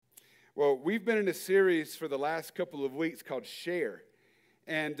Well, we've been in a series for the last couple of weeks called Share.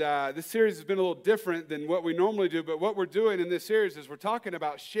 And this series has been a little different than what we normally do, but what we're doing in this series is we're talking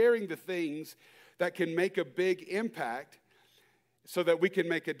about sharing the things that can make a big impact so that we can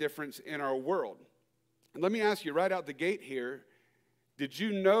make a difference in our world. And let me ask you right out the gate here, did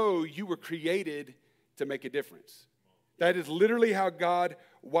you know you were created to make a difference? That is literally how God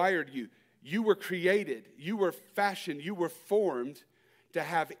wired you. You were created, you were fashioned, you were formed to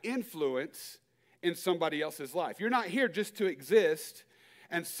have influence in somebody else's life. You're not here just to exist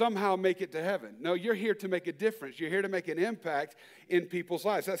and somehow make it to heaven. No, you're here to make a difference. You're here to make an impact in people's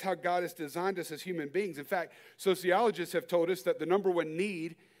lives. That's how God has designed us as human beings. In fact, sociologists have told us that the number one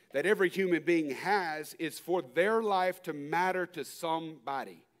need that every human being has is for their life to matter to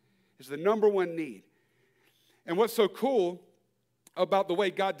somebody. It's the number one need. And what's so cool about the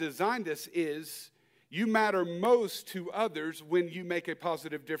way God designed us is you matter most to others when you make a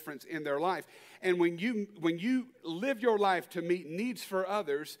positive difference in their life. And when you live your life to meet needs for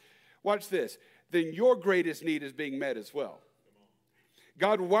others, watch this, then your greatest need is being met as well.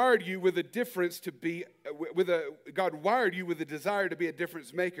 God wired you with a difference to be, God wired you with a desire to be a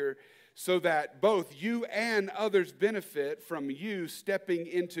difference maker so that both you and others benefit from you stepping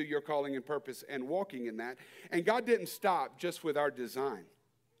into your calling and purpose and walking in that. And God didn't stop just with our design.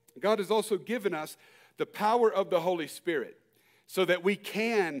 God has also given us the power of the Holy Spirit so that we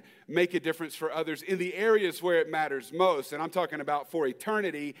can make a difference for others in the areas where it matters most. And I'm talking about for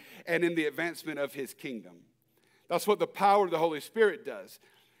eternity and in the advancement of His kingdom. That's what the power of the Holy Spirit does.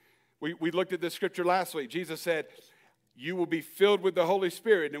 We looked at this scripture last week. Jesus said, you will be filled with the Holy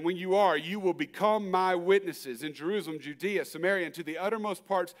Spirit, and when you are, you will become my witnesses in Jerusalem, Judea, Samaria, and to the uttermost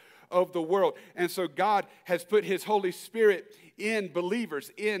parts of the world. And so God has put His Holy Spirit in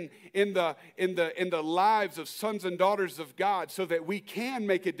believers, in the lives of sons and daughters of God, so that we can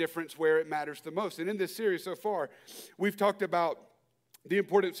make a difference where it matters the most. And in this series so far, we've talked about the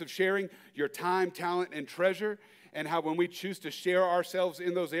importance of sharing your time, talent, and treasure, and how when we choose to share ourselves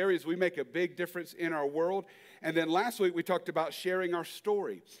in those areas, we make a big difference in our world. And then last week, we talked about sharing our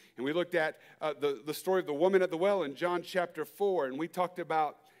story. And we looked at the story of the woman at the well in John chapter 4. And we talked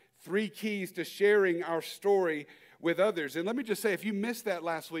about 3 keys to sharing our story with others. And let me just say, if you missed that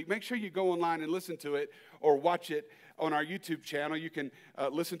last week, make sure you go online and listen to it or watch it on our YouTube channel. You can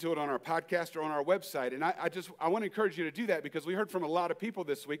listen to it on our podcast or on our website. And I want to encourage you to do that because we heard from a lot of people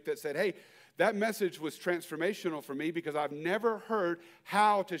this week that said, hey, that message was transformational for me because I've never heard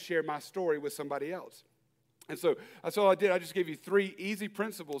how to share my story with somebody else. And so that's all I did. I just gave you 3 easy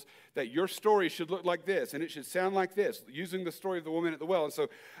principles that your story should look like this, and it should sound like this, using the story of the woman at the well. And so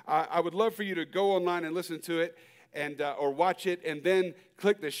I would love for you to go online and listen to it and or watch it, and then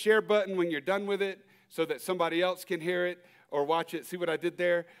click the share button when you're done with it so that somebody else can hear it or watch it. See what I did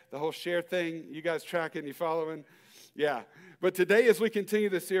there? The whole share thing. You guys tracking? You following? Yeah. But today, as we continue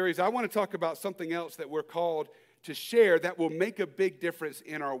the series, I want to talk about something else that we're called to share that will make a big difference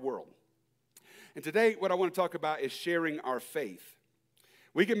in our world. And today, what I want to talk about is sharing our faith.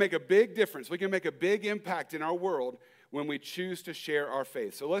 We can make a big difference. We can make a big impact in our world when we choose to share our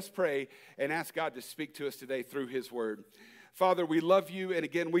faith. So let's pray and ask God to speak to us today through His word. Father, we love you. And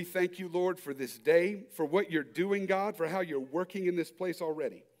again, we thank you, Lord, for this day, for what you're doing, God, for how you're working in this place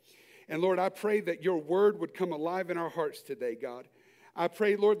already. And Lord, I pray that your word would come alive in our hearts today, God. I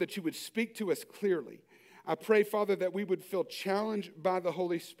pray, Lord, that you would speak to us clearly. I pray, Father, that we would feel challenged by the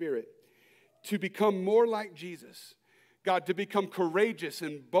Holy Spirit to become more like Jesus, God, to become courageous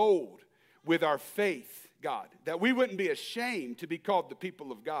and bold with our faith, God, that we wouldn't be ashamed to be called the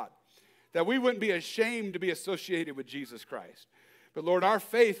people of God, that we wouldn't be ashamed to be associated with Jesus Christ. But Lord, our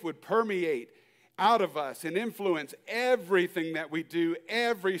faith would permeate out of us and influence everything that we do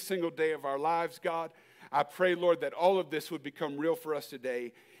every single day of our lives, God. I pray, Lord, that all of this would become real for us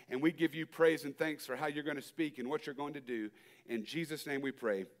today, and we give you praise and thanks for how you're going to speak and what you're going to do. In Jesus' name we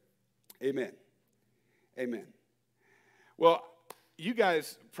pray. Amen. Amen. Well, you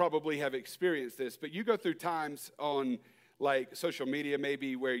guys probably have experienced this, but you go through times on like social media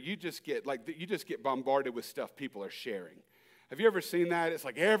maybe where you just get bombarded with stuff people are sharing. Have you ever seen that? It's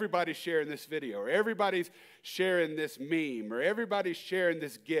like everybody's sharing this video, or everybody's sharing this meme, or everybody's sharing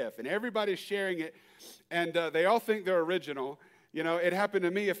this GIF, and everybody's sharing it, and they all think they're original. You know, it happened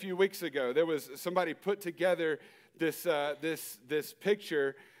to me a few weeks ago. There was somebody put together this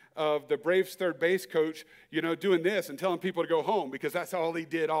picture of the Braves third base coach, you know, doing this and telling people to go home because that's all he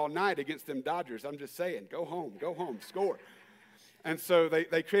did all night against them Dodgers. I'm just saying, go home, score. And so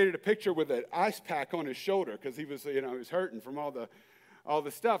they created a picture with an ice pack on his shoulder because he was, he was hurting from all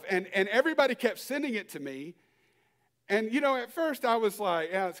the stuff. And everybody kept sending it to me. And, at first I was like,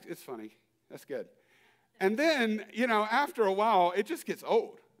 yeah, it's funny. That's good. And then, after a while, it just gets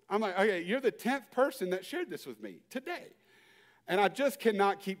old. I'm like, okay, you're the 10th person that shared this with me today. And I just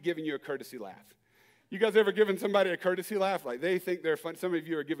cannot keep giving you a courtesy laugh. You guys ever given somebody a courtesy laugh? Like they think they're funny. Some of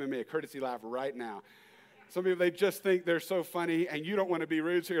you are giving me a courtesy laugh right now. Some people, they just think they're so funny, and you don't want to be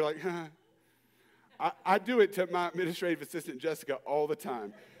rude, so you're like, I do it to my administrative assistant, Jessica, all the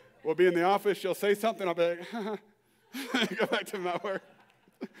time. We'll be in the office, she'll say something, I'll be like, go back to my work.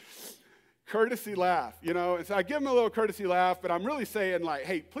 Courtesy laugh, and so I give them a little courtesy laugh, but I'm really saying like,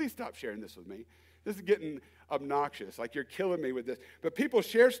 hey, please stop sharing this with me. This is getting obnoxious, like you're killing me with this. But people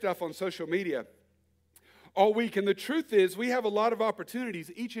share stuff on social media all week, and the truth is we have a lot of opportunities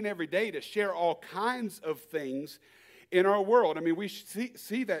each and every day to share all kinds of things in our world. I mean, we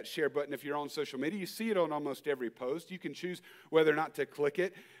see that share button if you're on social media. You see it on almost every post. You can choose whether or not to click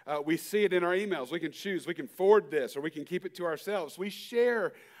it. We see it in our emails. We can choose. We can forward this, or we can keep it to ourselves. We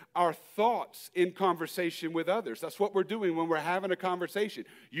share our thoughts in conversation with others. That's what we're doing when we're having a conversation.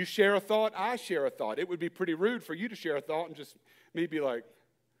 You share a thought, I share a thought. It would be pretty rude for you to share a thought and just me be like,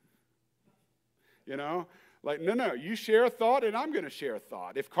 like, no, you share a thought and I'm going to share a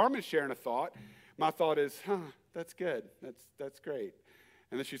thought. If Carmen's sharing a thought, my thought is, that's good. That's great.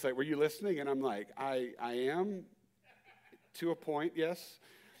 And then she's like, were you listening? And I'm like, I am to a point, yes.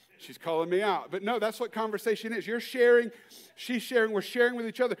 She's calling me out. But no, that's what conversation is. You're sharing, she's sharing, we're sharing with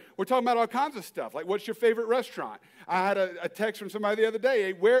each other. We're talking about all kinds of stuff, like what's your favorite restaurant? I had a text from somebody the other day,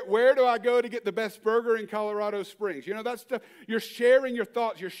 hey, where do I go to get the best burger in Colorado Springs? That stuff. You're sharing your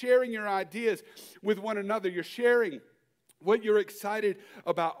thoughts. You're sharing your ideas with one another. You're sharing what you're excited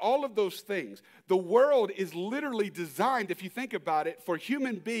about, all of those things. The world is literally designed, if you think about it, for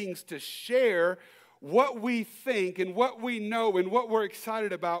human beings to share what we think and what we know and what we're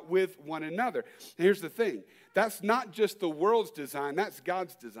excited about with one another. And here's the thing. That's not just the world's design. That's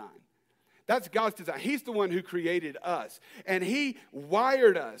God's design. That's God's design. He's the one who created us. And He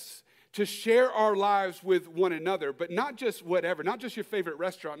wired us to share our lives with one another, but not just whatever, not just your favorite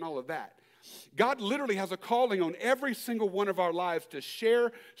restaurant and all of that. God literally has a calling on every single one of our lives to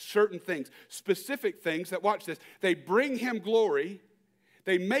share certain things, specific things that, watch this, they bring Him glory,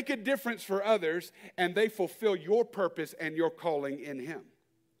 they make a difference for others, and they fulfill your purpose and your calling in Him.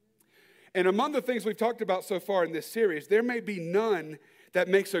 And among the things we've talked about so far in this series, there may be none that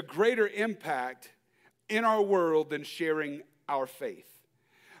makes a greater impact in our world than sharing our faith.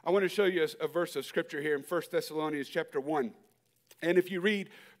 I want to show you a verse of scripture here in 1 Thessalonians chapter 1. And if you read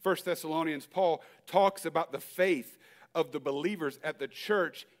 1 Thessalonians, Paul talks about the faith of the believers at the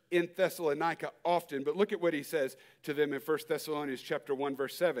church in Thessalonica often. But look at what he says to them in 1 Thessalonians chapter 1,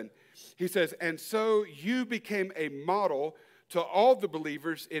 verse 7. He says, and so you became a model to all the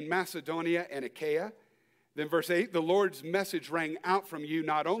believers in Macedonia and Achaia. Then verse 8, the Lord's message rang out from you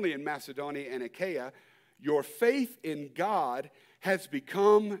not only in Macedonia and Achaia, your faith in God has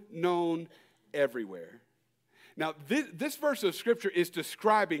become known everywhere. Now, this verse of Scripture is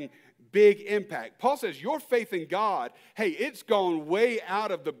describing big impact. Paul says your faith in God, hey, it's gone way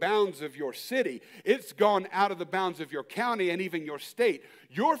out of the bounds of your city. It's gone out of the bounds of your county and even your state.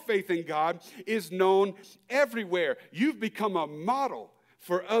 Your faith in God is known everywhere. You've become a model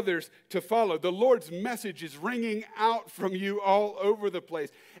for others to follow. The Lord's message is ringing out from you all over the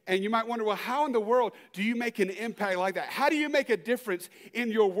place. And you might wonder, well, how in the world do you make an impact like that? How do you make a difference in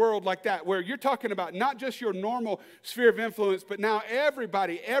your world like that, where you're talking about not just your normal sphere of influence, but now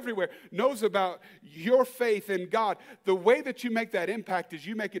everybody, everywhere knows about your faith in God? The way that you make that impact is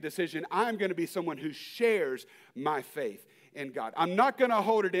you make a decision, I'm going to be someone who shares my faith in God. I'm not going to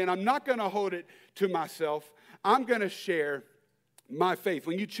hold it in. I'm not going to hold it to myself. I'm going to share my faith.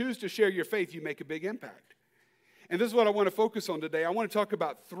 When you choose to share your faith, you make a big impact. And this is what I want to focus on today. I want to talk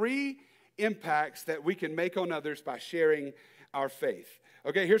about 3 impacts that we can make on others by sharing our faith.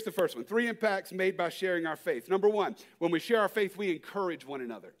 Okay, here's the first one. 3 impacts made by sharing our faith. Number 1, when we share our faith, we encourage one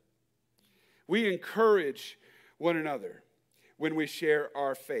another. We encourage one another when we share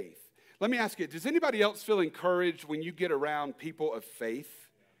our faith. Let me ask you, does anybody else feel encouraged when you get around people of faith?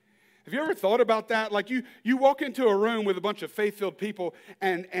 Have you ever thought about that? Like you walk into a room with a bunch of faith-filled people,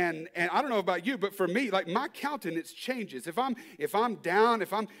 and I don't know about you, but for me, like my countenance changes. If I'm down,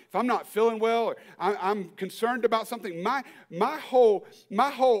 if I'm not feeling well, or I'm concerned about something, my whole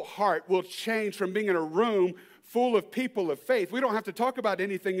heart will change from being in a room full of people of faith. We don't have to talk about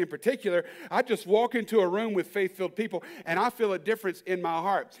anything in particular. I just walk into a room with faith-filled people, and I feel a difference in my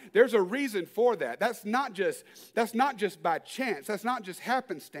heart. There's a reason for that. That's not just by chance. That's not just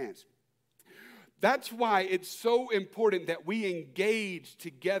happenstance. That's why it's so important that we engage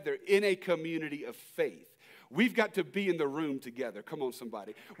together in a community of faith. We've got to be in the room together. Come on,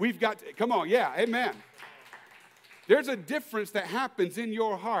 somebody. We've got to, come on, yeah, amen. There's a difference that happens in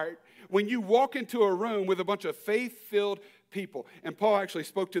your heart when you walk into a room with a bunch of faith-filled people. And Paul actually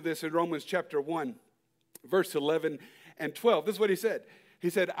spoke to this in Romans chapter 1, verse 11 and 12. This is what he said. He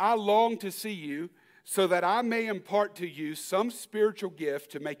said, I long to see you so that I may impart to you some spiritual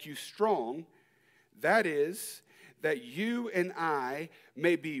gift to make you strong. That is, that you and I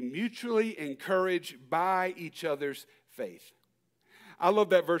may be mutually encouraged by each other's faith. I love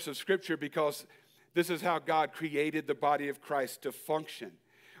that verse of Scripture because this is how God created the body of Christ to function.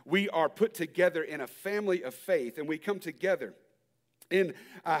 We are put together in a family of faith, and we come together in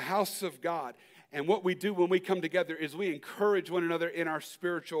a house of God. And what we do when we come together is we encourage one another in our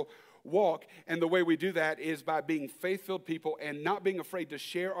spiritual walk. And the way we do that is by being faith-filled people and not being afraid to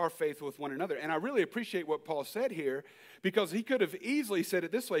share our faith with one another. And I really appreciate what Paul said here, because he could have easily said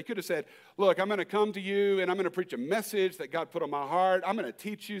it this way. He could have said, look, I'm going to come to you and I'm going to preach a message that God put on my heart. I'm going to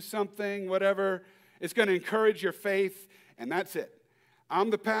teach you something, whatever. It's going to encourage your faith, and that's it. I'm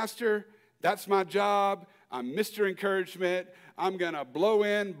the pastor. That's my job. I'm Mr. Encouragement. I'm going to blow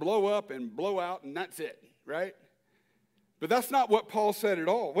in, blow up, and blow out, and that's it, right? But that's not what Paul said at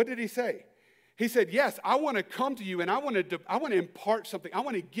all. What did he say? He said, yes, I want to come to you, and I want to impart something. I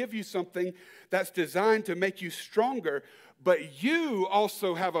want to give you something that's designed to make you stronger, but you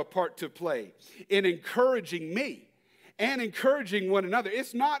also have a part to play in encouraging me and encouraging one another.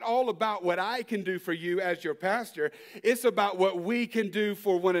 It's not all about what I can do for you as your pastor. It's about what we can do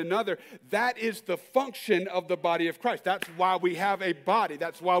for one another. That is the function of the body of Christ. That's why we have a body.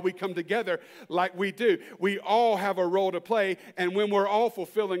 That's why we come together like we do. We all have a role to play, and when we're all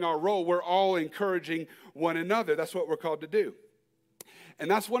fulfilling our role, we're all encouraging one another. That's what we're called to do.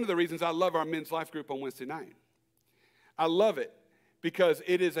 And that's one of the reasons I love our men's life group on Wednesday night. I love it because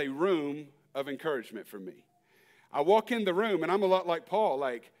it is a room of encouragement for me. I walk in the room, and I'm a lot like Paul.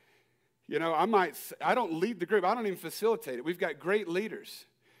 Like, you know, I don't lead the group. I don't even facilitate it. We've got great leaders.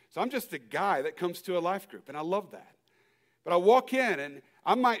 So I'm just a guy that comes to a life group, and I love that. But I walk in, and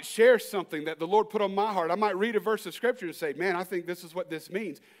I might share something that the Lord put on my heart. I might read a verse of Scripture and say, man, I think this is what this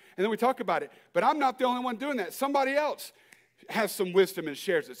means. And then we talk about it. But I'm not the only one doing that. Somebody else has some wisdom and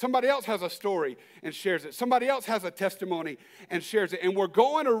shares it. Somebody else has a story and shares it. Somebody else has a testimony and shares it. And we're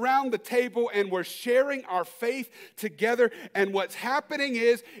going around the table and we're sharing our faith together. And what's happening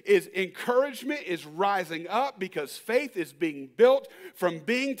is encouragement is rising up because faith is being built from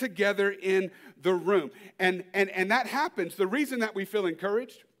being together in the room. And that happens. The reason that we feel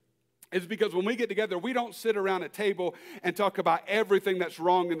encouraged is because when we get together, we don't sit around a table and talk about everything that's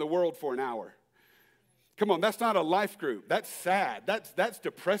wrong in the world for an hour. Come on, that's not a life group. That's sad. That's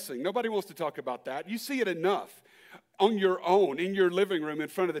depressing. Nobody wants to talk about that. You see it enough on your own, in your living room, in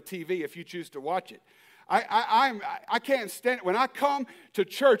front of the TV, if you choose to watch it. I can't stand it. When I come to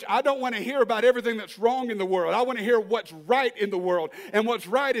church, I don't want to hear about everything that's wrong in the world. I want to hear what's right in the world. And what's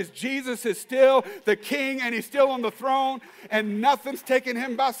right is Jesus is still the king, and he's still on the throne, and nothing's taking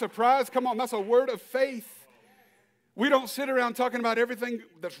him by surprise. Come on, that's a word of faith. We don't sit around talking about everything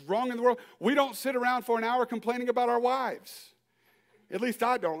that's wrong in the world. We don't sit around for an hour complaining about our wives. At least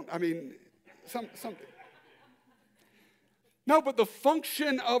I don't. I mean, something. No, but the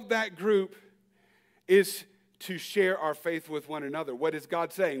function of that group is to share our faith with one another. What is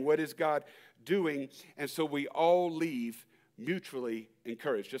God saying? What is God doing? And so we all leave mutually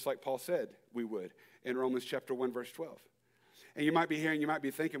encouraged, just like Paul said we would in Romans chapter 1, verse 12. And you might be hearing, you might be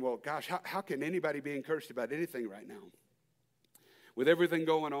thinking, well, gosh, how can anybody be encouraged about anything right now? With everything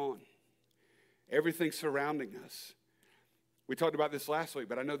going on, everything surrounding us. We talked about this last week,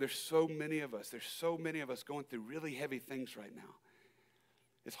 but I know there's so many of us going through really heavy things right now.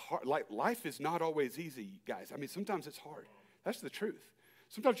 It's hard. Like, life is not always easy, guys. I mean, sometimes it's hard. That's the truth.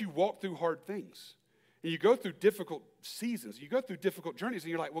 Sometimes you walk through hard things. And you go through difficult seasons. You go through difficult journeys, and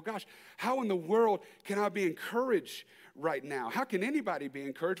you're like, well, gosh, how in the world can I be encouraged right now? How can anybody be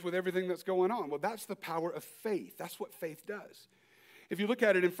encouraged with everything that's going on? Well, that's the power of faith. That's what faith does. If you look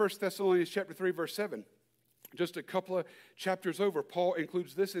at it in 1 Thessalonians chapter 3, verse 7, just a couple of chapters over, Paul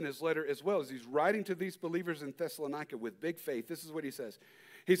includes this in his letter as well, as he's writing to these believers in Thessalonica with big faith. This is what he says.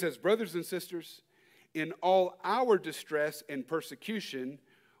 He says, brothers and sisters, in all our distress and persecution,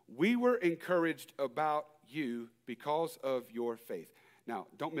 we were encouraged about you because of your faith. Now,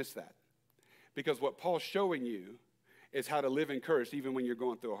 don't miss that. Because what Paul's showing you is how to live encouraged even when you're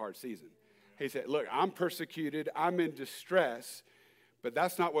going through a hard season. He said, look, I'm persecuted, I'm in distress, But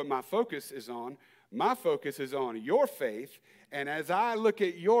that's not what my focus is on. My focus is on your faith. And as I look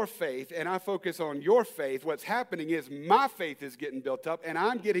at your faith and I focus on your faith, what's happening is my faith is getting built up and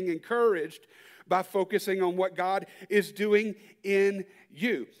I'm getting encouraged by focusing on what God is doing in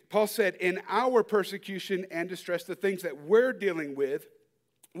you. Paul said, in our persecution and distress, the things that we're dealing with,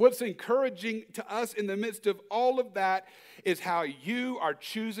 what's encouraging to us in the midst of all of that is how you are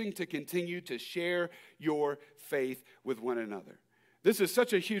choosing to continue to share your faith with one another. This is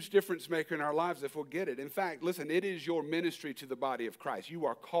such a huge difference maker in our lives if we'll get it. In fact, listen, it is your ministry to the body of Christ. You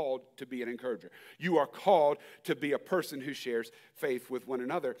are called to be an encourager. You are called to be a person who shares faith with one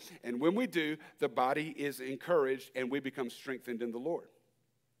another. And when we do, the body is encouraged and we become strengthened in the Lord.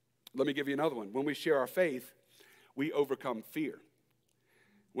 Let me give you another one. When we share our faith, we overcome fear.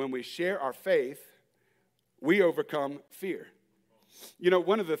 When we share our faith, we overcome fear. You know,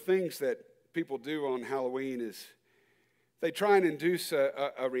 one of the things that people do on Halloween is they try and induce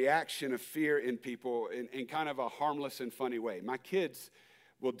a reaction of fear in people in kind of a harmless and funny way. My kids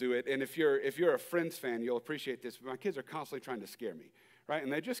will do it, and if you're a Friends fan, you'll appreciate this, but my kids are constantly trying to scare me, right?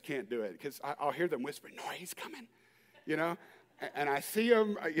 And they just can't do it because I'll hear them whisper, "No, he's coming," you know? And I see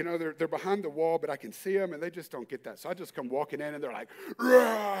them, you know, they're behind the wall, but I can see them, and they just don't get that. So I just come walking in, and they're like,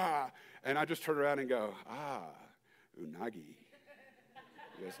 "Rah!" And I just turn around and go, unagi.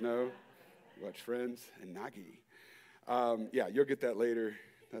 You guys know? You watch Friends? Unagi. Yeah, you'll get that later.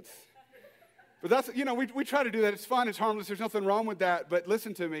 But that's, you know, we try to do that. It's fun. It's harmless. There's nothing wrong with that. But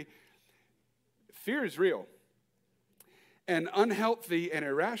listen to me. Fear is real. And unhealthy and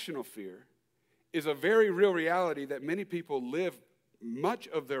irrational fear is a very real reality that many people live much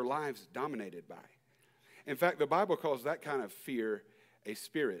of their lives dominated by. In fact, the Bible calls that kind of fear a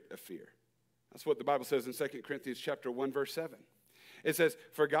spirit of fear. That's what the Bible says in 2 Corinthians chapter 1, verse 7. It says,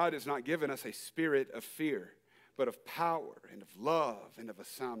 "For God has not given us a spirit of fear, but of power and of love and of a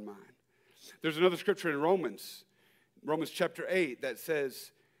sound mind." There's another scripture in Romans chapter 8, that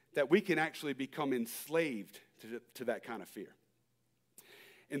says that we can actually become enslaved to that kind of fear.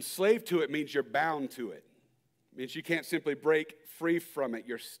 Enslaved to it means you're bound to it. It means you can't simply break free from it.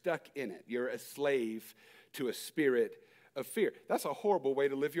 You're stuck in it. You're a slave to a spirit of fear. That's a horrible way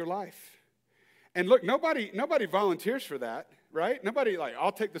to live your life. And look, nobody volunteers for that, right? Nobody like,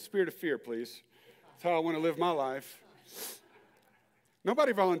 "I'll take the spirit of fear, please. That's how I want to live my life."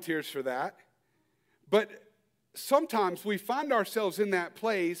 Nobody volunteers for that. But sometimes we find ourselves in that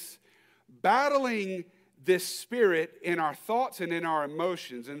place battling this spirit in our thoughts and in our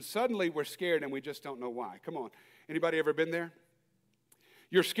emotions, and suddenly we're scared and we just don't know why. Come on. Anybody ever been there?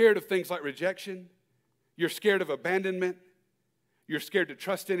 You're scared of things like rejection. You're scared of abandonment. You're scared to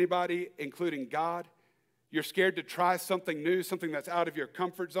trust anybody, including God. You're scared to try something new, something that's out of your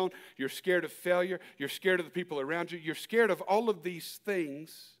comfort zone. You're scared of failure. You're scared of the people around you. You're scared of all of these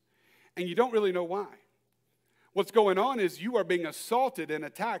things, and you don't really know why. What's going on is you are being assaulted and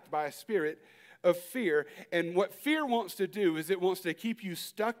attacked by a spirit of fear, and what fear wants to do is it wants to keep you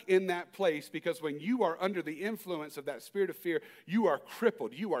stuck in that place, because when you are under the influence of that spirit of fear, you are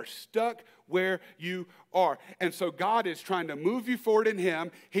crippled. You are stuck where you are. And so God is trying to move you forward in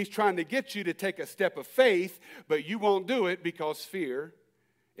Him. He's trying to get you to take a step of faith, but you won't do it because fear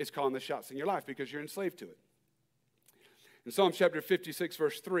is calling the shots in your life because you're enslaved to it. In Psalm chapter 56,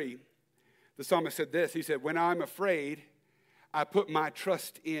 verse 3, the psalmist said this. He said, "When I'm afraid, I put my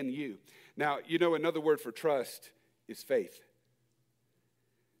trust in you." Now, you know, another word for trust is faith.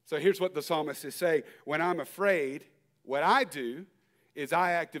 So here's what the psalmist is saying. When I'm afraid, what I do is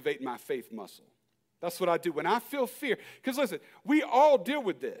I activate my faith muscle. That's what I do. When I feel fear, because listen, we all deal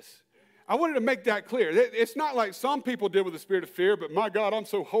with this. I wanted to make that clear. It's not like some people deal with the spirit of fear, but my God, I'm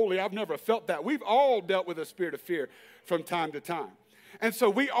so holy, I've never felt that. We've all dealt with a spirit of fear from time to time. And so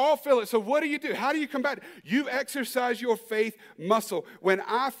we all feel it. So what do? How do you combat it? You exercise your faith muscle. When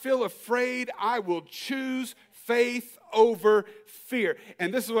I feel afraid, I will choose faith over fear.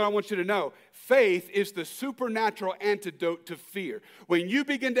 And this is what I want you to know. Faith is the supernatural antidote to fear. When you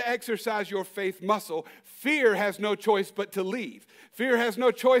begin to exercise your faith muscle, fear has no choice but to leave. Fear has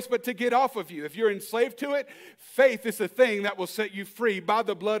no choice but to get off of you. If you're enslaved to it, faith is the thing that will set you free by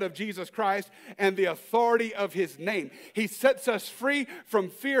the blood of Jesus Christ and the authority of His name. He sets us free from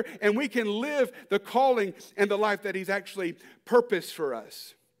fear, and we can live the calling and the life that He's actually purposed for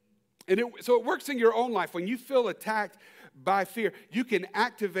us. And so it works in your own life. When you feel attacked by fear, you can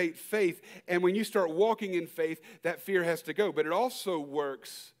activate faith, and when you start walking in faith, that fear has to go. But it also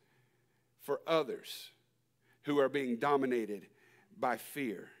works for others who are being dominated by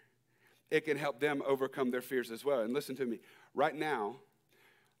fear. It can help them overcome their fears as well. And listen to me, right now,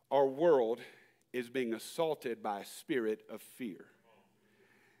 our world is being assaulted by a spirit of fear.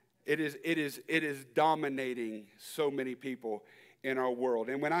 It is dominating so many people in our world.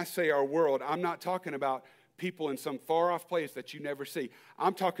 And when I say our world, I'm not talking about people in some far-off place that you never see.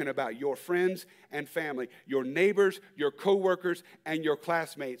 I'm talking about your friends and family, your neighbors, your coworkers, and your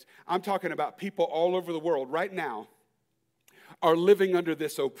classmates. I'm talking about people all over the world right now are living under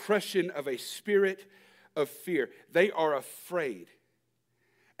this oppression of a spirit of fear. They are afraid.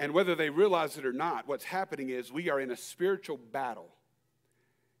 And whether they realize it or not, what's happening is we are in a spiritual battle.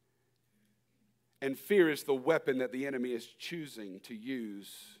 And fear is the weapon that the enemy is choosing to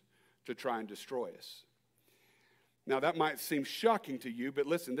use to try and destroy us. Now, that might seem shocking to you, but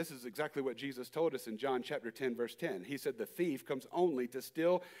listen, this is exactly what Jesus told us in John chapter 10, verse 10. He said, the thief comes only to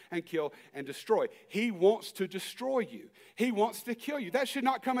steal and kill and destroy. He wants to destroy you. He wants to kill you. That should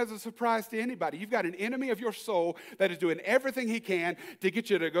not come as a surprise to anybody. You've got an enemy of your soul that is doing everything he can to get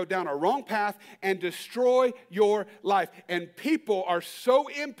you to go down a wrong path and destroy your life. And people are so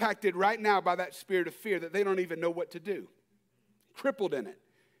impacted right now by that spirit of fear that they don't even know what to do. Crippled in it.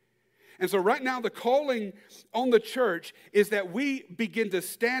 And so right now, the calling on the church is that we begin to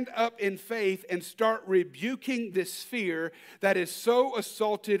stand up in faith and start rebuking this fear that has so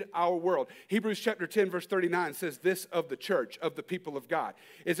assaulted our world. Hebrews chapter 10, verse 39 says this of the church, of the people of God.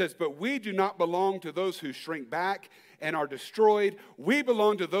 It says, but we do not belong to those who shrink back and are destroyed. We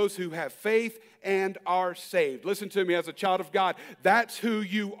belong to those who have faith and are saved. Listen to me, as a child of God, that's who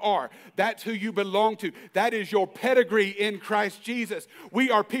you are. That's who you belong to. That is your pedigree in Christ Jesus. We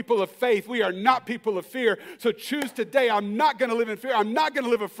are people of faith. We are not people of fear. So choose today, I'm not going to live in fear. I'm not going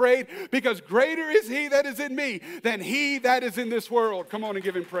to live afraid, because greater is he that is in me than he that is in this world. Come on and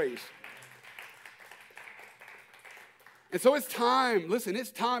give him praise. And so it's time, listen,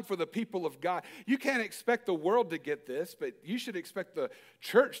 it's time for the people of God. You can't expect the world to get this, but you should expect the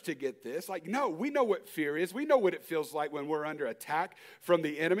church to get this. Like, no, we know what fear is. We know what it feels like when we're under attack from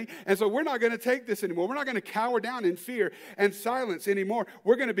the enemy. And so we're not going to take this anymore. We're not going to cower down in fear and silence anymore.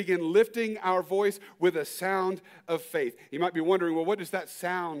 We're going to begin lifting our voice with a sound of faith. You might be wondering, well, what does that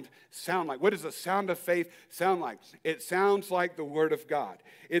sound like? What does the sound of faith sound like? It sounds like the word of God.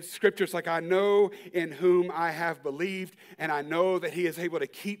 It's scriptures like, I know in whom I have believed, and I know that he is able to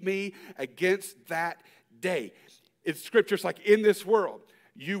keep me against that day. It's scriptures like, in this world,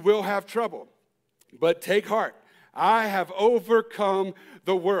 you will have trouble, but take heart. I have overcome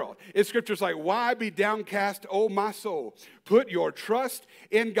the world. It's scriptures like, why be downcast, O my soul? Put your trust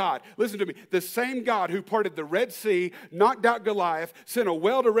in God. Listen to me. The same God who parted the Red Sea, knocked out Goliath, sent a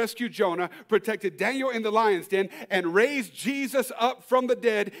whale to rescue Jonah, protected Daniel in the lion's den, and raised Jesus up from the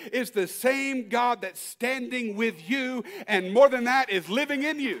dead is the same God that's standing with you, and more than that, is living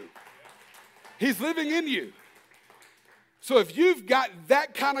in you. He's living in you. So if you've got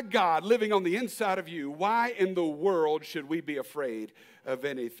that kind of God living on the inside of you, why in the world should we be afraid of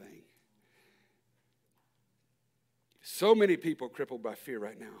anything? So many people crippled by fear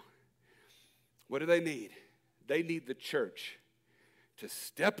right now. What do they need? They need the church to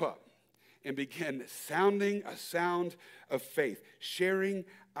step up and begin sounding a sound of faith, sharing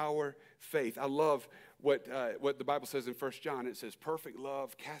our faith. I love what the Bible says in 1 John. It says, perfect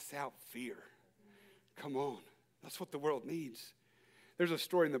love casts out fear. Come on. That's what the world needs. There's a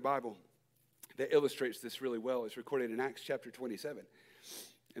story in the Bible that illustrates this really well. It's recorded in Acts chapter 27.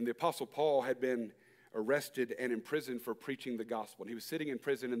 And the Apostle Paul had been arrested and imprisoned for preaching the gospel. And he was sitting in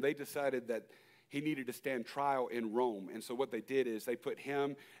prison, and they decided that he needed to stand trial in Rome. And so what they did is they put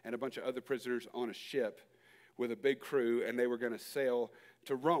him and a bunch of other prisoners on a ship with a big crew, and they were going to sail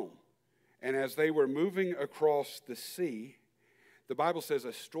to Rome. And as they were moving across the sea, the Bible says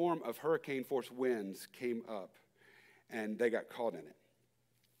a storm of hurricane-force winds came up, and they got caught in it.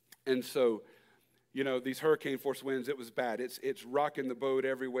 And so, you know, these hurricane-force winds, it was bad. It's rocking the boat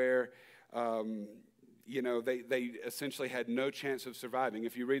everywhere. You know, they essentially had no chance of surviving.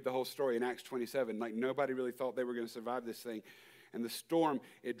 If you read the whole story in Acts 27, like, nobody really thought they were going to survive this thing. And the storm,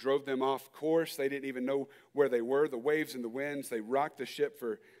 it drove them off course. They didn't even know where they were. The waves and the winds, they rocked the ship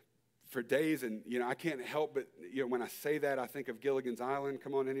for days. And, you know, I can't help but, you know, when I say that, I think of Gilligan's Island.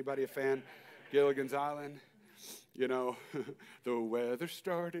 Come on, anybody a fan? Gilligan's Island. You know, the weather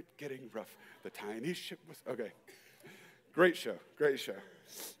started getting rough. The tiny ship was, okay. Great show, great show.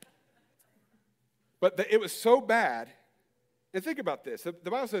 But it was so bad. And think about this. The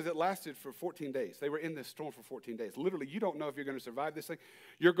Bible says it lasted for 14 days. They were in this storm for 14 days. Literally, you don't know if you're going to survive this thing.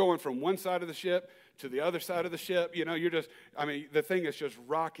 You're going from one side of the ship to the other side of the ship. You know, the thing is just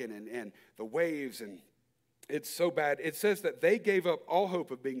rocking and the waves, and it's so bad. It says that they gave up all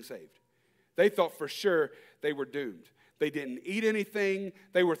hope of being saved. They thought for sure they were doomed. They didn't eat anything.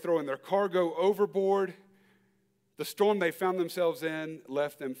 They were throwing their cargo overboard. The storm they found themselves in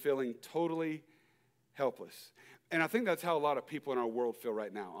left them feeling totally helpless. And I think that's how a lot of people in our world feel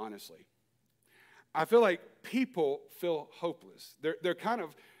right now, honestly. I feel like people feel hopeless. They're kind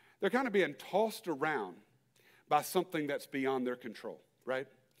of being tossed around by something that's beyond their control, right?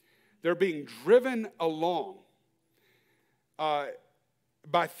 They're being driven along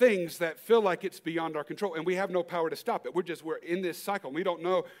by things that feel like it's beyond our control, and we have no power to stop it. We're in this cycle. We don't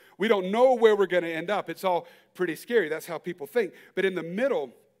know where we're going to end up. It's all pretty scary. That's how people think. But in the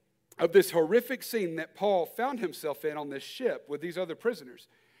middle of this horrific scene that Paul found himself in on this ship with these other prisoners,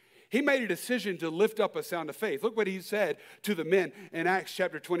 he made a decision to lift up a sound of faith. Look what he said to the men in Acts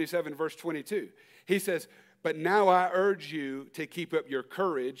chapter 27, verse 22. He says, "But now I urge you to keep up your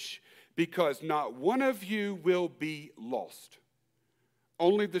courage, because not one of you will be lost.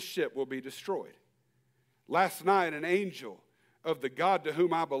 Only the ship will be destroyed. Last night, an angel of the God to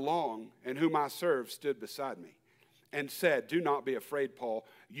whom I belong and whom I serve stood beside me and said, 'Do not be afraid, Paul.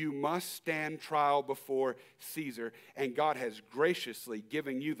 You must stand trial before Caesar, and God has graciously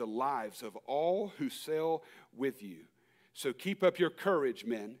given you the lives of all who sail with you. So keep up your courage,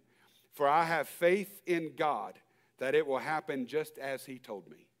 men, for I have faith in God that it will happen just as he told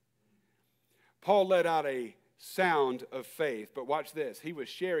me.'" Paul let out a sound of faith, but watch this. He was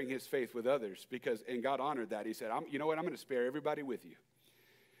sharing his faith with others and God honored that. He said, "You know what? I'm going to spare everybody with you.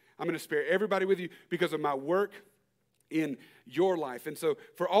 I'm going to spare everybody with you because of my work in your life." And so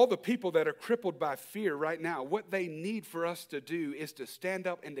for all the people that are crippled by fear right now, what they need for us to do is to stand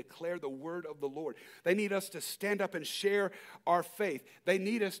up and declare the word of the Lord. They need us to stand up and share our faith. They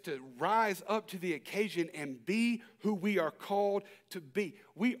need us to rise up to the occasion and be who we are called to be.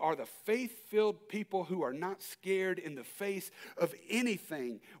 We are the faith-filled people who are not scared in the face of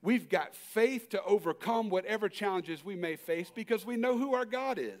anything. We've got faith to overcome whatever challenges we may face because we know who our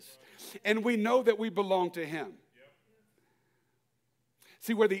God is, and we know that we belong to him.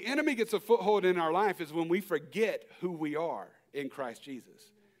 See, where the enemy gets a foothold in our life is when we forget who we are in Christ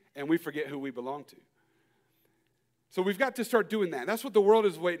Jesus and we forget who we belong to. So we've got to start doing that. That's what the world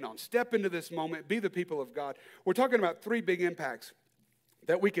is waiting on. Step into this moment, be the people of God. We're talking about 3 big impacts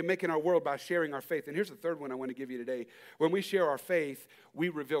that we can make in our world by sharing our faith. And here's the third one I want to give you today. When we share our faith, we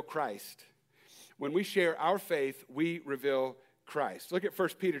reveal Christ. When we share our faith, we reveal Christ. Look at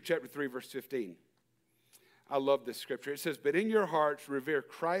 1 Peter chapter 3, verse 15. I love this scripture. It says, "But in your hearts revere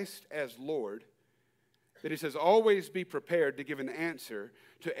Christ as Lord." Then he says, "Always be prepared to give an answer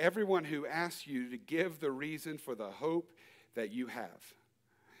to everyone who asks you to give the reason for the hope that you have."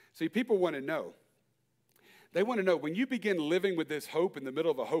 See, people want to know. They want to know when you begin living with this hope in the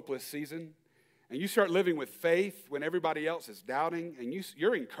middle of a hopeless season, and you start living with faith when everybody else is doubting, and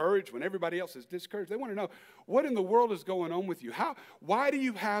you're encouraged when everybody else is discouraged. They want to know, what in the world is going on with you? Why do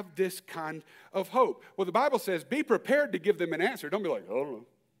you have this kind of hope? Well, the Bible says, be prepared to give them an answer. Don't be like, I don't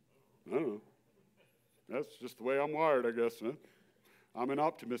know. That's just the way I'm wired, I guess. Huh? I'm an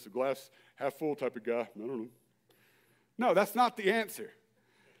optimist, a glass half full type of guy. I don't know. No, that's not the answer.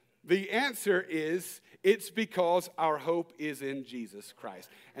 The answer is, it's because our hope is in Jesus Christ.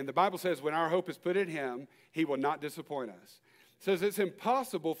 And the Bible says when our hope is put in him, he will not disappoint us. It says it's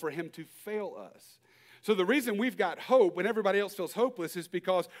impossible for him to fail us. So the reason we've got hope when everybody else feels hopeless is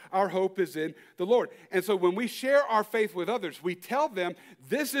because our hope is in the Lord. And so when we share our faith with others, we tell them,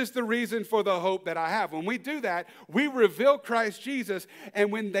 this is the reason for the hope that I have. When we do that, we reveal Christ Jesus.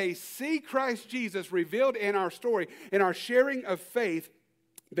 And when they see Christ Jesus revealed in our story, in our sharing of faith,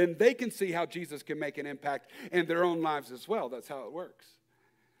 then they can see how Jesus can make an impact in their own lives as well. That's how it works.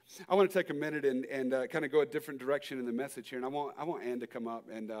 I want to take a minute and kind of go a different direction in the message here. And I want Ann to come up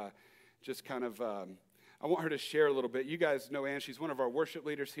and just kind of, I want her to share a little bit. You guys know Ann. She's one of our worship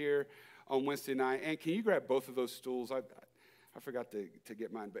leaders here on Wednesday night. Ann, can you grab both of those stools? I forgot to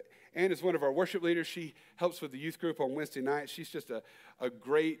get mine. But Ann is one of our worship leaders. She helps with the youth group on Wednesday night. She's just a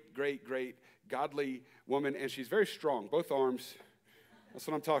great, great, great, godly woman. And she's very strong, both arms. That's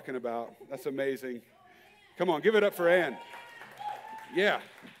what I'm talking about. That's amazing. Come on, give it up for Ann. Yeah.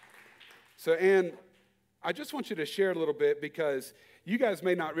 So Ann, I just want you to share a little bit because you guys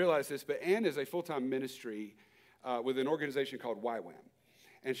may not realize this, but Ann is a full-time ministry with an organization called YWAM.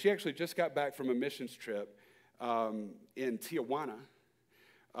 And she actually just got back from a missions trip in Tijuana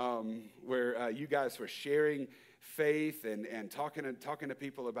where you guys were sharing faith and talking to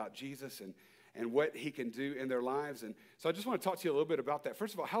people about Jesus and what he can do in their lives. And so I just want to talk to you a little bit about that.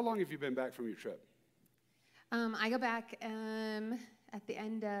 First of all, how long have you been back from your trip? I go back at the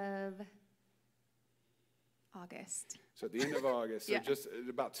end of August. So at the end of August, so just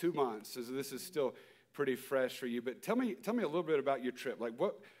about 2 months. So this is still pretty fresh for you. But tell me a little bit about your trip. Like,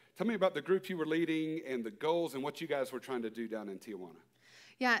 what? tell me about the group you were leading and the goals and what you guys were trying to do down in Tijuana.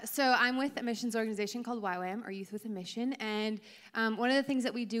 Yeah, so I'm with a missions organization called YWAM, or Youth with a Mission, and one of the things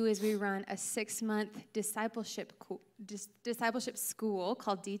that we do is we run a 6-month discipleship school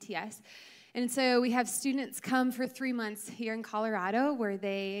called DTS. And so we have students come for 3 months here in Colorado where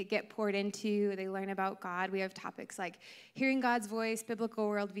they get poured into, they learn about God. We have topics like hearing God's voice, biblical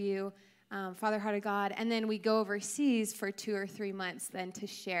worldview, Father, Heart of God, and then we go overseas for 2 or 3 months then to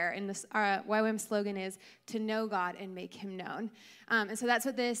share. And this YWAM slogan is to know God and make him known. And so that's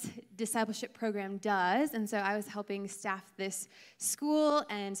what this discipleship program does. And so I was helping staff this school,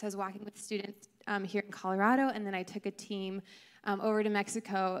 and so I was walking with students here in Colorado, and then I took a team over to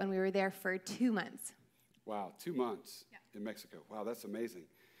Mexico, and we were there for 2 months. Wow, 2 months in Mexico. Wow, that's amazing.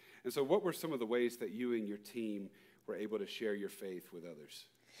 And so what were some of the ways that you and your team were able to share your faith with others?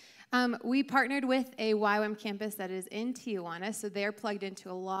 We partnered with a YWAM campus that is in Tijuana, so they're plugged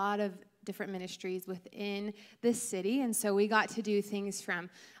into a lot of different ministries within this city, and so we got to do things from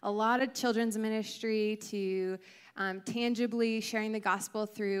a lot of children's ministry to tangibly sharing the gospel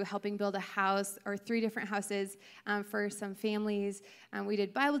through helping build a house or 3 different houses for some families. We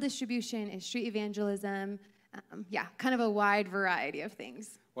did Bible distribution and street evangelism. Kind of a wide variety of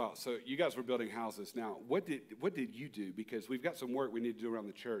things. Wow, so you guys were building houses. Now, what did you do? Because we've got some work we need to do around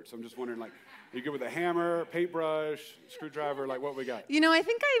the church. So I'm just wondering, like, are you good with a hammer, paintbrush, screwdriver? Like, what we got? I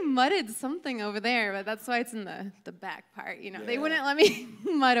think I mudded something over there, but that's why it's in the back part. Yeah. They wouldn't let me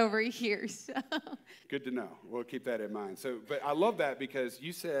mud over here. So. Good to know. We'll keep that in mind. So, but I love that because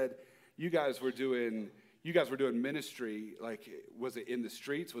you said you guys were doing ministry. Like, was it in the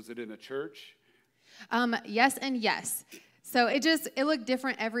streets? Was it in a church? Yes and yes. So it looked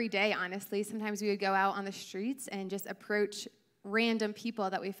different every day, honestly. Sometimes we would go out on the streets and just approach random people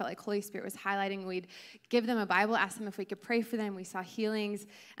that we felt like Holy Spirit was highlighting. We'd give them a Bible, ask them if we could pray for them. We saw healings.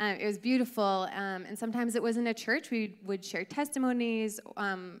 It was beautiful. And sometimes it was in a church. We would share testimonies,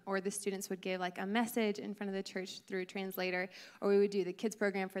 or the students would give like a message in front of the church through a translator, or we would do the kids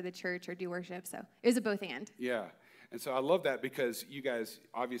program for the church or do worship. So it was a both and. Yeah. And so I love that because you guys,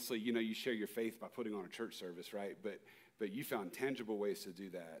 obviously, you share your faith by putting on a church service, right? But you found tangible ways to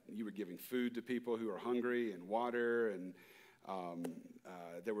do that. You were giving food to people who are hungry and water, and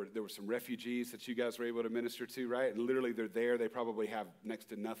there were some refugees that you guys were able to minister to, right? And literally they're there. They probably have next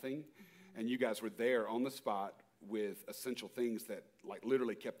to nothing. And you guys were there on the spot with essential things that like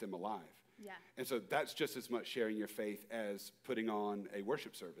literally kept them alive. Yeah. And so that's just as much sharing your faith as putting on a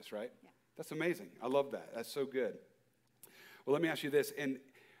worship service, right? Yeah. That's amazing. I love that. That's so good. Well, let me ask you this. And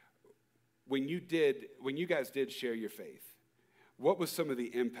when you guys did share your faith, what was some of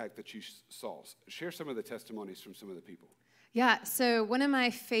the impact that you saw? Share some of the testimonies from some of the people. Yeah, so one of my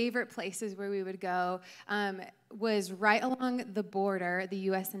favorite places where we would go was right along the border, the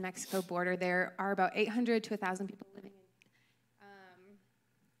U.S. and Mexico border. There are about 800 to 1,000 people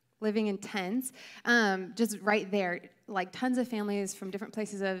living in tents, just right there, like tons of families from different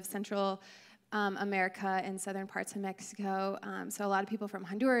places of Central America and southern parts of Mexico. So a lot of people from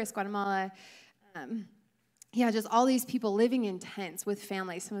Honduras, Guatemala, just all these people living in tents with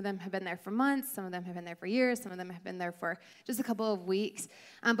families. Some of them have been there for months, some of them have been there for years, some of them have been there for just a couple of weeks.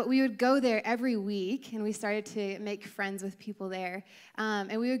 But we would go there every week, and we started to make friends with people there.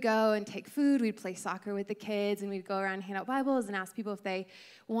 And we would go and take food, we'd play soccer with the kids, and we'd go around and hand out Bibles and ask people if they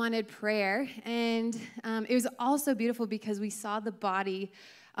wanted prayer. And it was also beautiful because we saw the body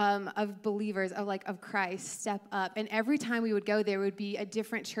of believers, of Christ, step up. And every time we would go, there would be a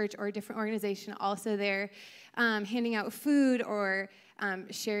different church or a different organization also there, handing out food or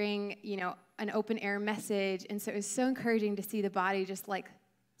sharing, an open air message. And so it was so encouraging to see the body just like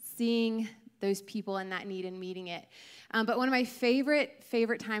seeing those people in that need and meeting it. But one of my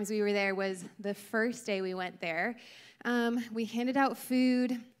favorite times we were there was the first day we went there. We handed out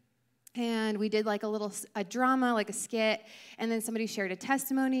food. And we did like a drama, like a skit, and then somebody shared a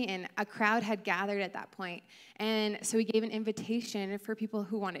testimony, and a crowd had gathered at that point. And so we gave an invitation for people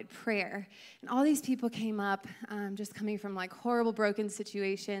who wanted prayer. And all these people came up, just coming from like horrible, broken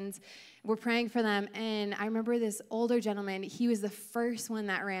situations. We're praying for them. And I remember this older gentleman, he was the first one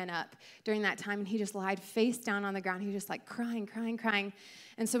that ran up during that time, and he just lied face down on the ground. He was just like crying.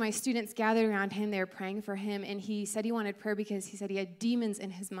 And so my students gathered around him. They were praying for him, and he said he wanted prayer because he said he had demons in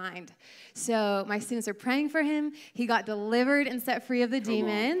his mind. So my students are praying for him. He got delivered and set free of the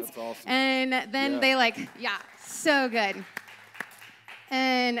demons. That's awesome. And then they so good.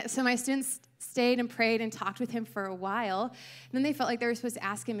 And so my students stayed and prayed and talked with him for a while. And then they felt like they were supposed to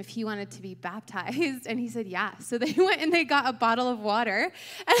ask him if he wanted to be baptized, and he said yeah. So they went and they got a bottle of water,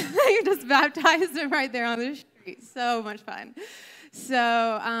 and they just baptized him right there on the street. So much fun.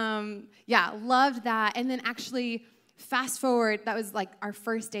 So, yeah, loved that. And then actually, fast forward, that was like our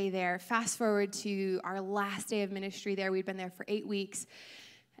first day there. Fast forward to our last day of ministry there. We'd been there for 8 weeks.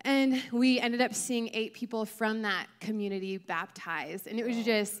 And we ended up seeing 8 people from that community baptized. And it was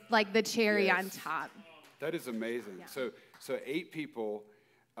just like the cherry on top. That is amazing. Yeah. So 8 people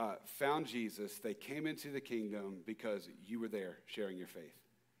found Jesus. They came into the kingdom because you were there sharing your faith.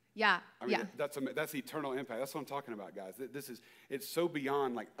 Yeah, I mean, that's eternal impact. That's what I'm talking about, guys. It's so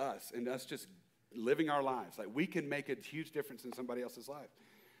beyond like us and us just living our lives. Like we can make a huge difference in somebody else's life.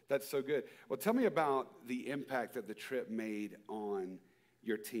 That's so good. Well, tell me about the impact that the trip made on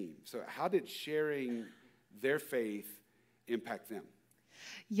your team. So how did sharing their faith impact them?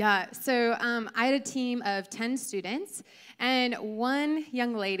 Yeah, so I had a team of 10 students, and one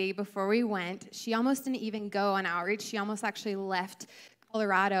young lady, before we went, she almost didn't even go on outreach. She almost actually left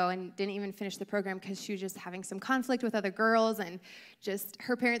Colorado and didn't even finish the program because she was just having some conflict with other girls, and just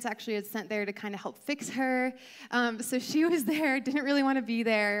her parents actually had sent there to kind of help fix her. So she was there, didn't really want to be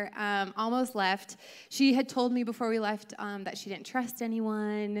there, almost left. She had told me before we left that she didn't trust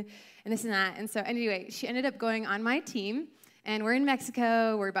anyone, and this and that. And so anyway, she ended up going on my team. And we're in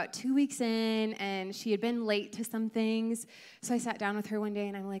Mexico, we're about 2 weeks in, and she had been late to some things. So I sat down with her one day,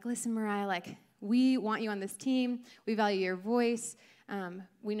 and I'm like, listen, Mariah, like, we want you on this team. We value your voice.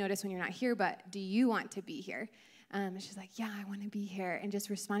 We notice when you're not here, but do you want to be here? And she's like, yeah, I want to be here, and just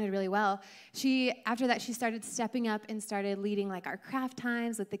responded really well. After that, she started stepping up and started leading like our craft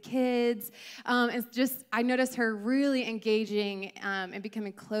times with the kids. And just, I noticed her really engaging and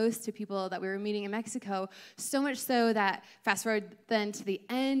becoming close to people that we were meeting in Mexico, so much so that fast forward then to the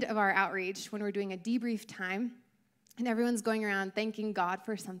end of our outreach when we're doing a debrief time, and everyone's going around thanking God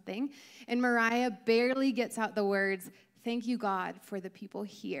for something, and Mariah barely gets out the words, thank you, God, for the people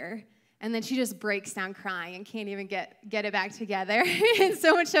here. And then she just breaks down crying and can't even get it back together. And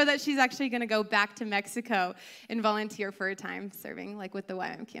so much so that she's actually going to go back to Mexico and volunteer for a time serving like with the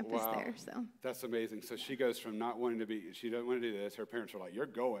YWAM campus there. So that's amazing. So she goes from not wanting to be, she doesn't want to do this. Her parents are like, you're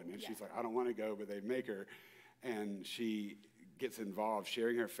going. And she's like, I don't want to go, but they make her. And she gets involved,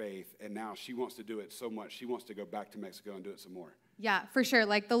 sharing her faith. And now she wants to do it so much. She wants to go back to Mexico and do it some more. Yeah, for sure.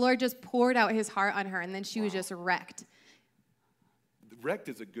 Like the Lord just poured out his heart on her, and then she was just wrecked. Wrecked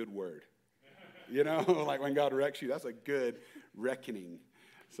is a good word. You know, like when God wrecks you, that's a good reckoning.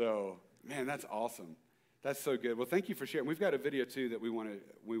 So, man, that's awesome. That's so good. Well, thank you for sharing. We've got a video, too, that we want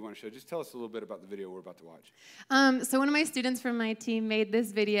to show. Just tell us a little bit about the video we're about to watch. So one of my students from my team made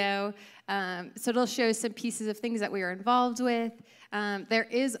this video. So it'll show some pieces of things that we were involved with. There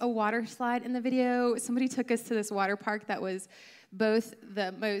is a water slide in the video. Somebody took us to this water park that was both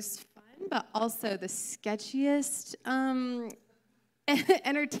the most fun, but also the sketchiest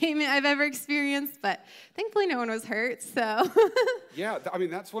entertainment I've ever experienced, but thankfully no one was hurt, so. Yeah, I mean,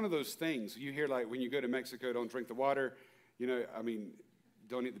 that's one of those things. You hear, like, when you go to Mexico, don't drink the water, you know, I mean,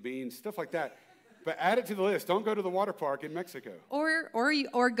 don't eat the beans, stuff like that. But add it to the list. Don't go to the water park in Mexico.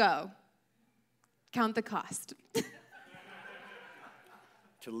 Or go. Count the cost.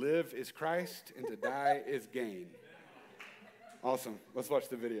 To live is Christ, and to die is gain. Awesome. Let's watch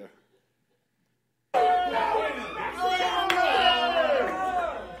the video.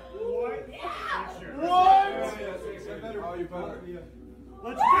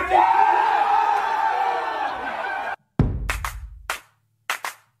 Let's get it!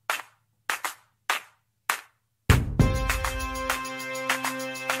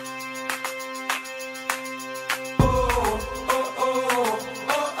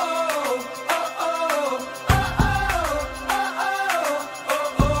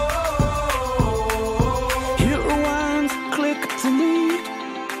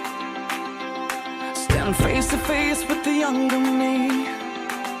 Face to face with the younger me.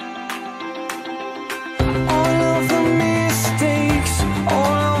 All of the mistakes,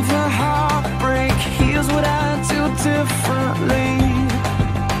 all of the heartbreak. Here's what I do differently.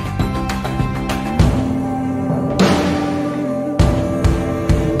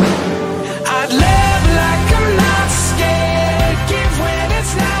 I'd live like I'm not scared. Give when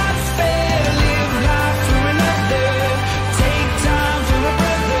it's not fair. Live life for another. Take time for a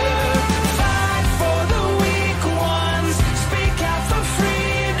brother. Fight for the weak ones. Speak out for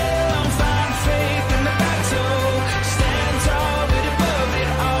freedom. Find faith in the battle. Stand tall but above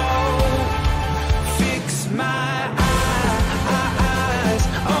it all. Fix my eyes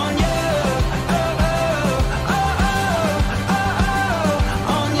on you.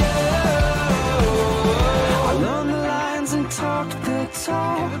 On you. I learned the lines and talked the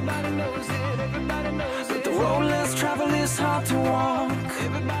talk. Everybody knows it, everybody knows it. But the road less traveled is hard to walk.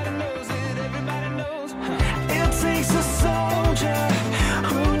 Everybody knows it, everybody knows. It's takes a soldier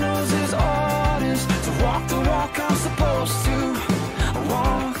who knows his orders to walk the walk I'm supposed to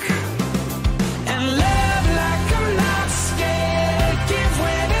walk. And love like I'm not scared. Give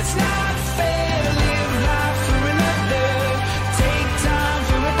when it's not fair. Live life for another. Take time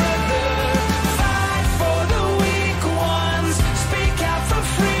for a brother. Fight for the weak ones. Speak out for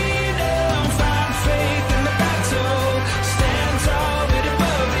freedom. Find faith in the battle. Stand tall but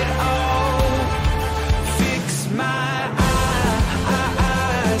above it all. Fix my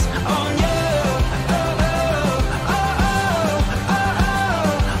eyes on you. Oh, oh, oh, oh, oh,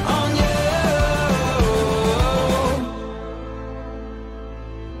 oh, on you.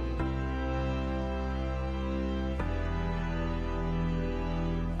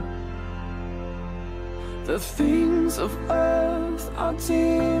 The things of earth are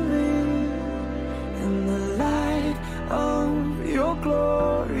dimming in the light of your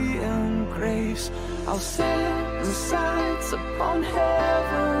glory and grace. I'll set my sights upon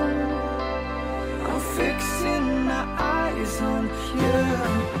heaven. I'm fixing my eyes on you.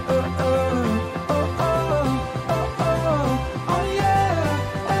 Oh, oh, oh, oh, oh, oh, oh, yeah.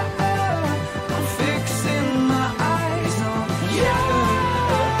 Oh, oh. I'm fixing my eyes on you.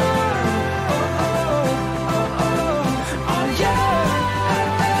 Oh, oh, oh, oh, oh, oh, yeah.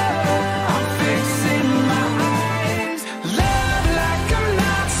 I'm fixing my eyes. Love like I'm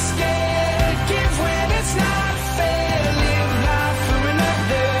not scared. Give when it's not fair. Live life for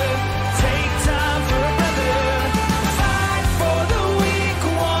another. Take time for a brother. Fight for the weak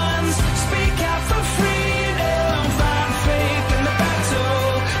ones. Speak out for freedom. Find faith in the battle.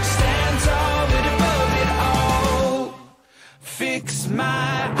 Stand tall but above it all. Fix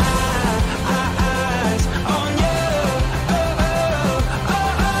my eyes on you. Oh, oh,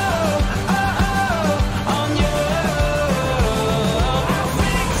 oh, oh, oh, oh, on you. I'll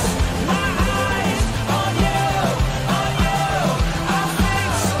fix my eyes on you, on you. I'll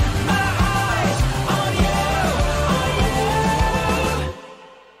fix my eyes on you, on you.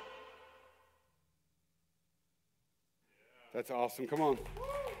 That's awesome. Come on.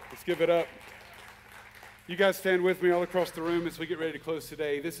 Let's give it up. You guys stand with me all across the room as we get ready to close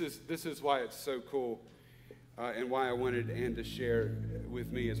today. This is why it's so cool and why I wanted Ann to share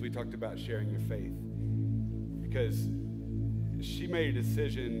with me as we talked about sharing your faith. Because she made a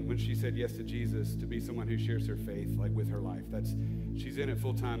decision when she said yes to Jesus to be someone who shares her faith, like with her life. She's in it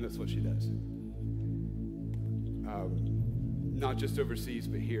full time. That's what she does. Not just overseas,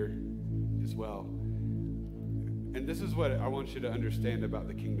 but here as well. And this is what I want you to understand about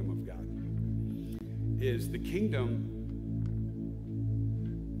the kingdom of God. Is the kingdom,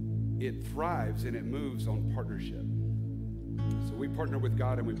 it thrives and it moves on partnership. So we partner with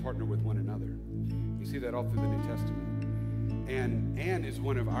God and we partner with one another. You see that all through the New Testament. And Ann is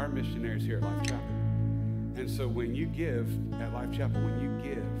one of our missionaries here at Life Chapel. And so when you give at Life Chapel, when you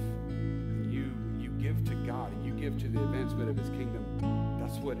give to God and you give to the advancement of his kingdom,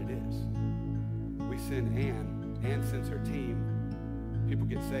 that's what it is. We send Ann. Ann sends her team. People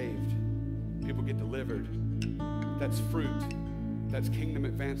get saved. People get delivered. That's fruit. That's kingdom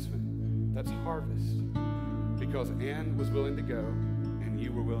advancement. That's harvest. Because Ann was willing to go and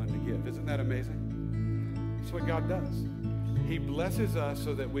you were willing to give. Isn't that amazing? That's what God does. He blesses us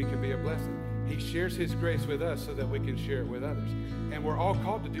so that we can be a blessing. He shares his grace with us so that we can share it with others. And we're all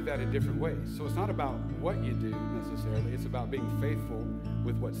called to do that in different ways. So it's not about what you do necessarily. It's about being faithful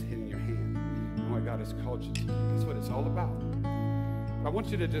with what's in your hand and what God has called you to. That's what it's all about. I want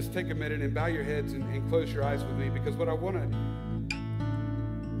you to just take a minute and bow your heads and close your eyes with me, because what I want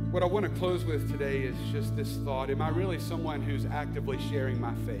to close with today is just this thought. Am I really someone who's actively sharing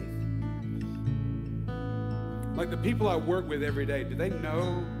my faith? Like the people I work with every day, do they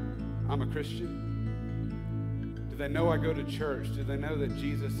know I'm a Christian? Do they know I go to church? Do they know that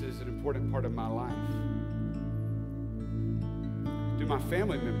Jesus is an important part of my life? Do my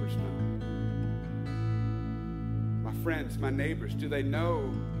family members know? My friends, my neighbors, do they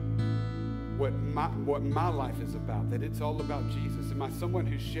know what my life is about? That it's all about Jesus? Am I someone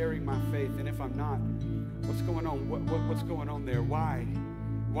who's sharing my faith? And if I'm not, what's going on? What's going on there? Why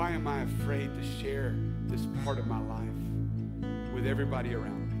am I afraid to share this part of my life with everybody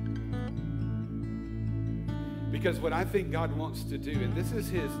around me? Because what I think God wants to do, and this is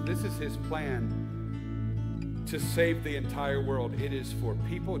his plan to save the entire world. It is for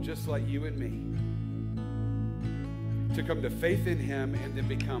people just like you and me to come to faith in him and then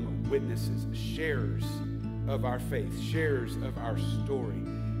become witnesses, sharers of our faith, sharers of our story,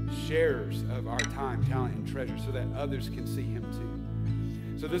 sharers of our time, talent, and treasure, so that others can see him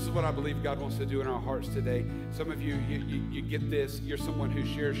too. So this is what I believe God wants to do in our hearts today. Some of you get this. You're someone who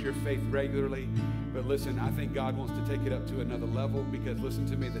shares your faith regularly. But listen, I think God wants to take it up to another level because, listen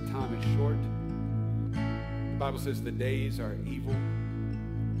to me, the time is short. The Bible says the days are evil.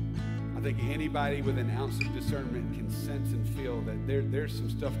 I think anybody with an ounce of discernment can sense and feel that there's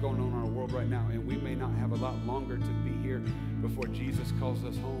some stuff going on in our world right now, and we may not have a lot longer to be here before Jesus calls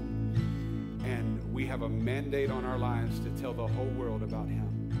us home. And we have a mandate on our lives to tell the whole world about him.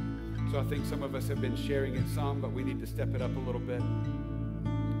 So I think some of us have been sharing it some, but we need to step it up a little bit.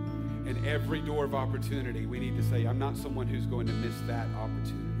 And every door of opportunity, we need to say, I'm not someone who's going to miss that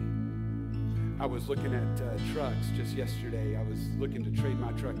opportunity. I was looking at trucks just yesterday. I was looking to trade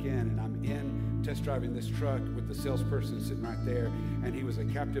my truck in, and I'm in test driving this truck with the salesperson sitting right there, and he was a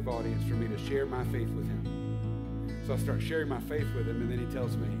captive audience for me to share my faith with him. So I start sharing my faith with him, and then he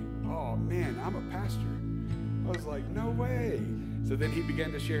tells me, oh man, I'm a pastor. I was like, no way. So then he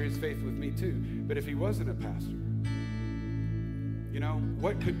began to share his faith with me too. But if he wasn't a pastor, you know,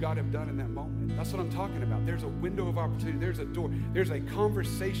 what could God have done in that moment? That's what I'm talking about. There's a window of opportunity. There's a door. There's a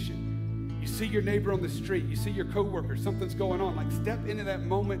conversation. You see your neighbor on the street. You see your coworker. Something's going on. Like, step into that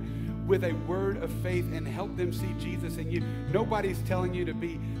moment with a word of faith and help them see Jesus in you. Nobody's telling you to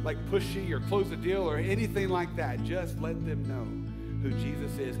be like pushy or close a deal or anything like that. Just let them know who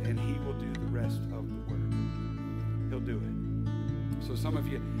Jesus is, and he will do the rest of the work. He'll do it. So some of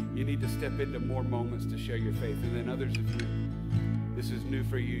you need to step into more moments to share your faith. And then others of you, this is new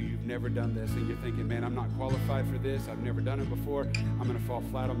for you. You've never done this, and you're thinking, man, I'm not qualified for this. I've never done it before. I'm going to fall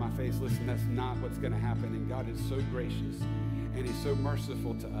flat on my face. Listen, that's not what's going to happen. And God is so gracious, and he's so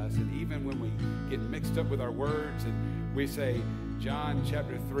merciful to us. And even when we get mixed up with our words and we say, John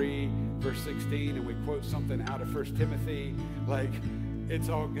chapter 3, verse 16, and we quote something out of 1 Timothy, like, it's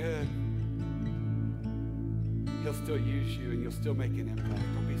all good. He'll still use you, and you'll still make an impact.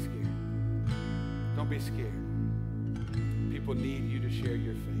 Don't be scared. Don't be scared. People need you to share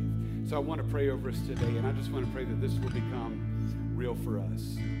your faith. So I want to pray over us today, and I just want to pray that this will become real for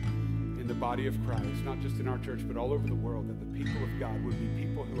us in the body of Christ, not just in our church, but all over the world, that the people of God would be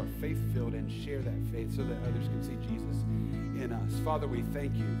people who are faith-filled and share that faith so that others can see Jesus in us. Father, we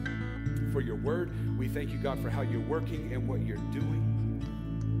thank you for your word. We thank you, God, for how you're working and what you're doing.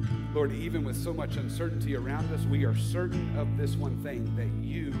 Lord, even with so much uncertainty around us, we are certain of this one thing, that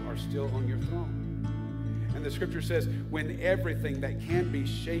you are still on your throne. And the scripture says, when everything that can be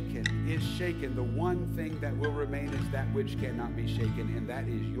shaken is shaken, the one thing that will remain is that which cannot be shaken, and that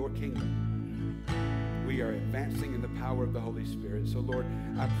is your kingdom. We are advancing in the power of the Holy Spirit. So, Lord,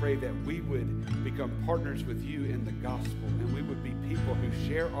 I pray that we would become partners with you in the gospel, and we would be people who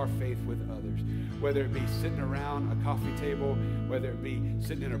share our faith with others, whether it be sitting around a coffee table, whether it be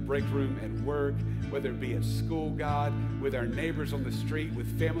sitting in a break room at work, whether it be at school, God, with our neighbors on the street,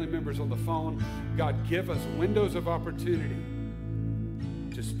 with family members on the phone. God, give us windows of opportunity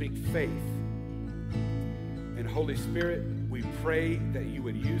to speak faith. And Holy Spirit, we pray that you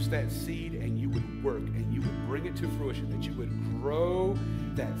would use that seed and you would work and you would bring it to fruition, that you would grow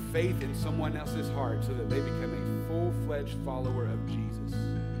that faith in someone else's heart so that they become a full-fledged follower of Jesus.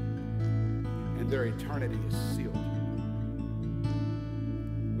 And their eternity is sealed.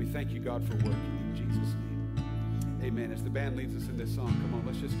 We thank you, God, for working in Jesus' name. Amen. As the band leads us in this song, come on,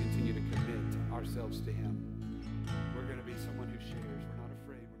 let's just continue to commit ourselves to him.